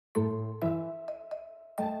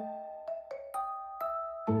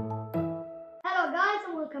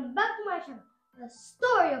Sasha. The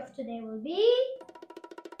story of today will be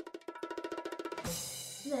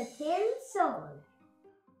The Tin Soldier.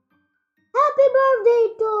 Happy birthday,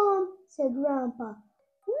 Tom, said Grandpa.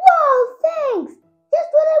 Wow, thanks! Just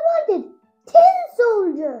what I wanted. Tin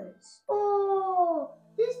soldiers. Oh,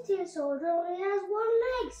 this tin soldier only has one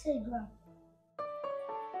leg, said Grandpa.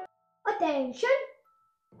 Attention!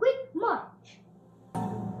 Quick march.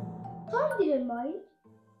 Tom didn't mind.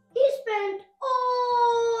 He spent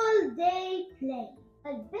all day playing.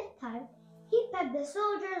 At bedtime, he packed the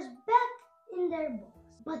soldiers back in their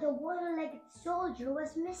box. But the one-legged soldier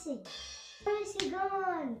was missing. Where is he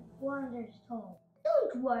gone? Wondered Tom.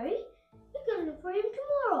 Don't worry, we can look for him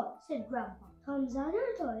tomorrow, said Grandpa. Tom's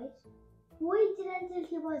other toys waited until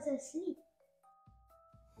he was asleep.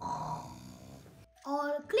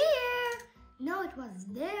 All clear! Now it was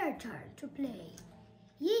their turn to play.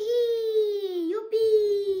 Yee-hee!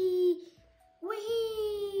 Yoopee!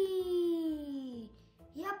 Wee-hee!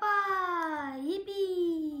 Yappa!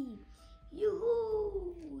 Yippee!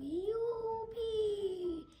 Yoo-hoo!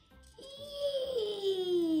 Yoopee!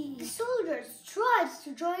 Yee! The soldiers tried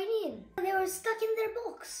to join in. They were stuck in their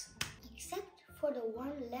box. Except for the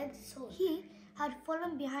one-legged soldier. He had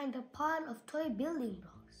fallen behind a pile of toy building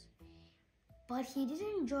blocks. But he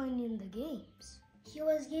didn't join in the games. He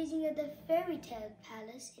was gazing at the fairytale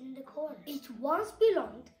palace in the corner. It once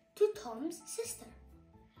belonged to Tom's sister.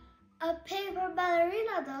 A paper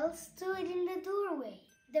ballerina doll stood in the doorway.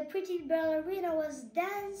 The pretty ballerina was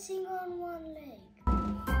dancing on one leg.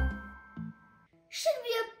 She'd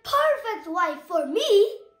be a perfect wife for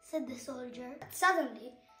me, said the soldier. But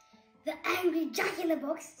suddenly, the angry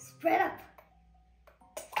Jack-in-the-Box spread up.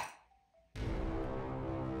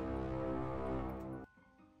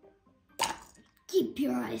 Keep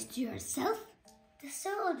your eyes to yourself. The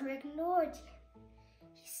soldier ignored him.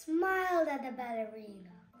 He smiled at the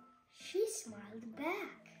ballerina. She smiled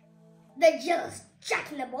back. The jealous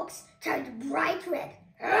Jack-in-the-Box turned bright red.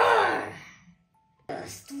 Arrgh!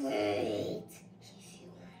 Just wait, he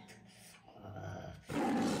fumed.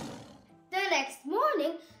 The next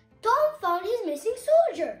morning, Tom found his missing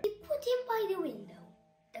soldier. He put him by the window.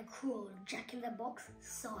 The cruel Jack-in-the-Box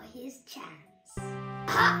saw his chance.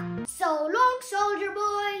 Ha! So long, soldier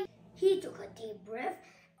boy! He took a deep breath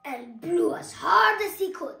and blew as hard as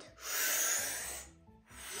he could.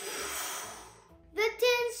 The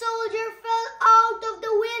tin soldier fell out of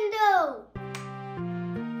the window.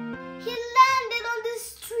 He landed on the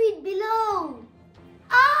street below.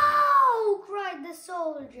 Ow! Cried the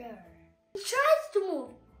soldier. He tried to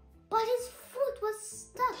move, but his foot was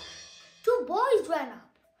stuck. Two boys ran up.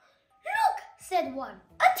 Look, said one,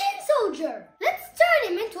 a tin soldier. Let's turn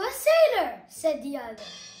him into a sailor, said the other.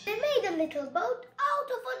 They made a little boat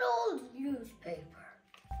out of an old newspaper.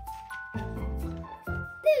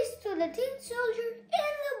 They stood the tin soldier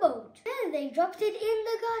in the boat. Then they dropped it in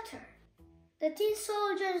the gutter. The tin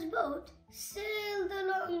soldier's boat sailed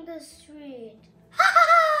along the street. Ha ha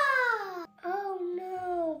ha! Oh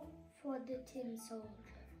no, thought the tin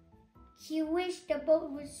soldier. He wished the boat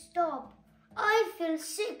would stop. I feel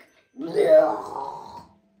sick.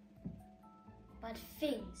 But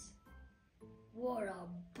things were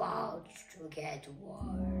about to get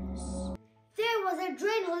worse. There was a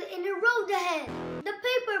drain hole in the road ahead. The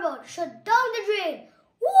paper boat shut down the drain.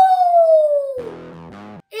 Woo!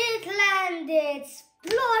 It landed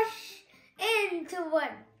splosh into a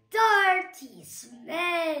dirty,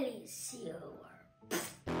 smelly sewer.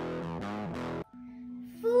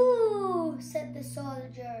 Foo, said the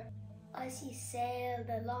soldier as he sailed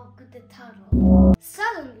along the tunnel.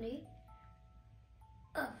 Suddenly,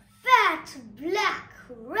 a fat black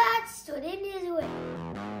rat stood in his way.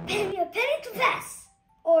 Pay me a penny to pass,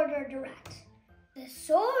 ordered the rat. The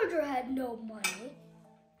soldier had no money.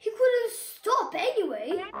 He couldn't stop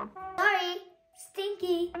anyway. Sorry,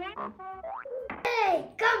 stinky.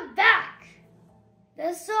 Hey, come back.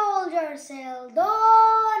 The soldier sailed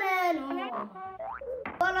on and on.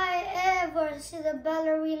 Will I ever see the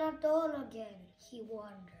ballerina doll again? He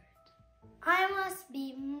wondered. I must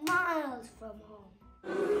be miles from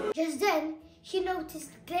home. Just then, he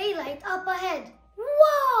noticed daylight up ahead.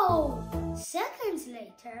 Wow! Seconds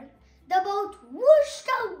later, the boat whooshed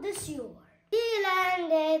out the sewer. He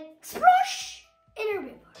landed splosh in a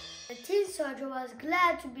river. The tin soldier was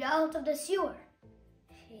glad to be out of the sewer.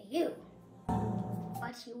 Phew.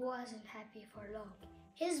 But he wasn't happy for long.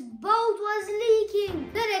 His boat was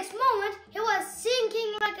leaking. The next moment, he was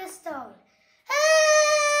sinking like a stone.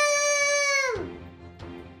 Help!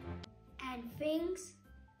 And things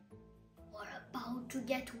were about to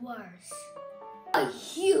get worse. A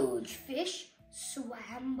huge fish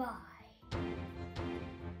swam by.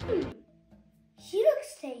 He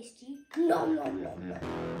looks tasty. Nom nom nom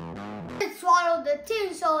nom. It swallowed the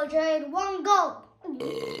tin soldier in one gulp. A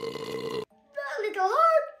little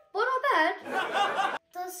hard, but not bad.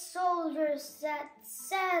 The soldier sat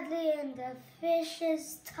sadly in the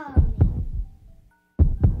fish's tummy.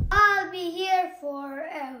 I'll be here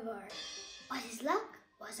forever. But his luck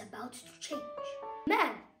was about to change.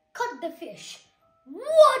 Man caught the fish.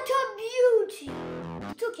 What a beauty!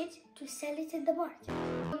 He took it to sell it in the market.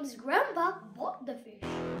 His grandpa bought the fish.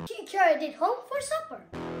 He carried it home for supper.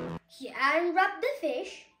 He unwrapped the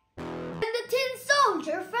fish, and the tin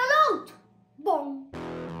soldier fell out. Bong!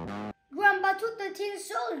 Grandpa took the tin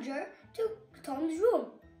soldier to Tom's room.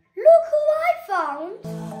 Look who I found!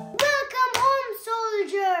 Welcome home,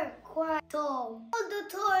 soldier! Cried Tom. All the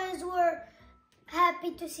toys were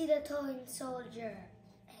happy to see the tin soldier,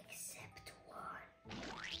 except one.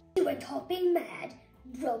 He went hopping mad,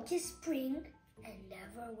 broke his spring, and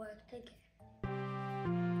never worked again.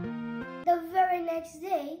 The very next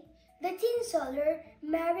day, the tin soldier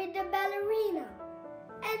married the ballerina,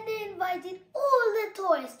 and they invited all the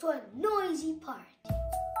toys to a noisy party.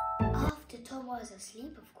 After Tom was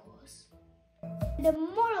asleep, of course. The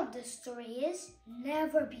moral of the story is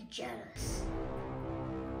never be jealous.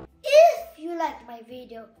 If you liked my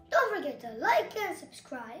video, don't forget to like and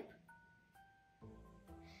subscribe.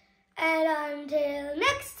 And until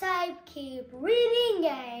next time, keep reading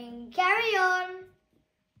and carry on.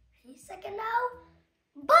 Any second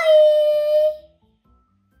now. Bye!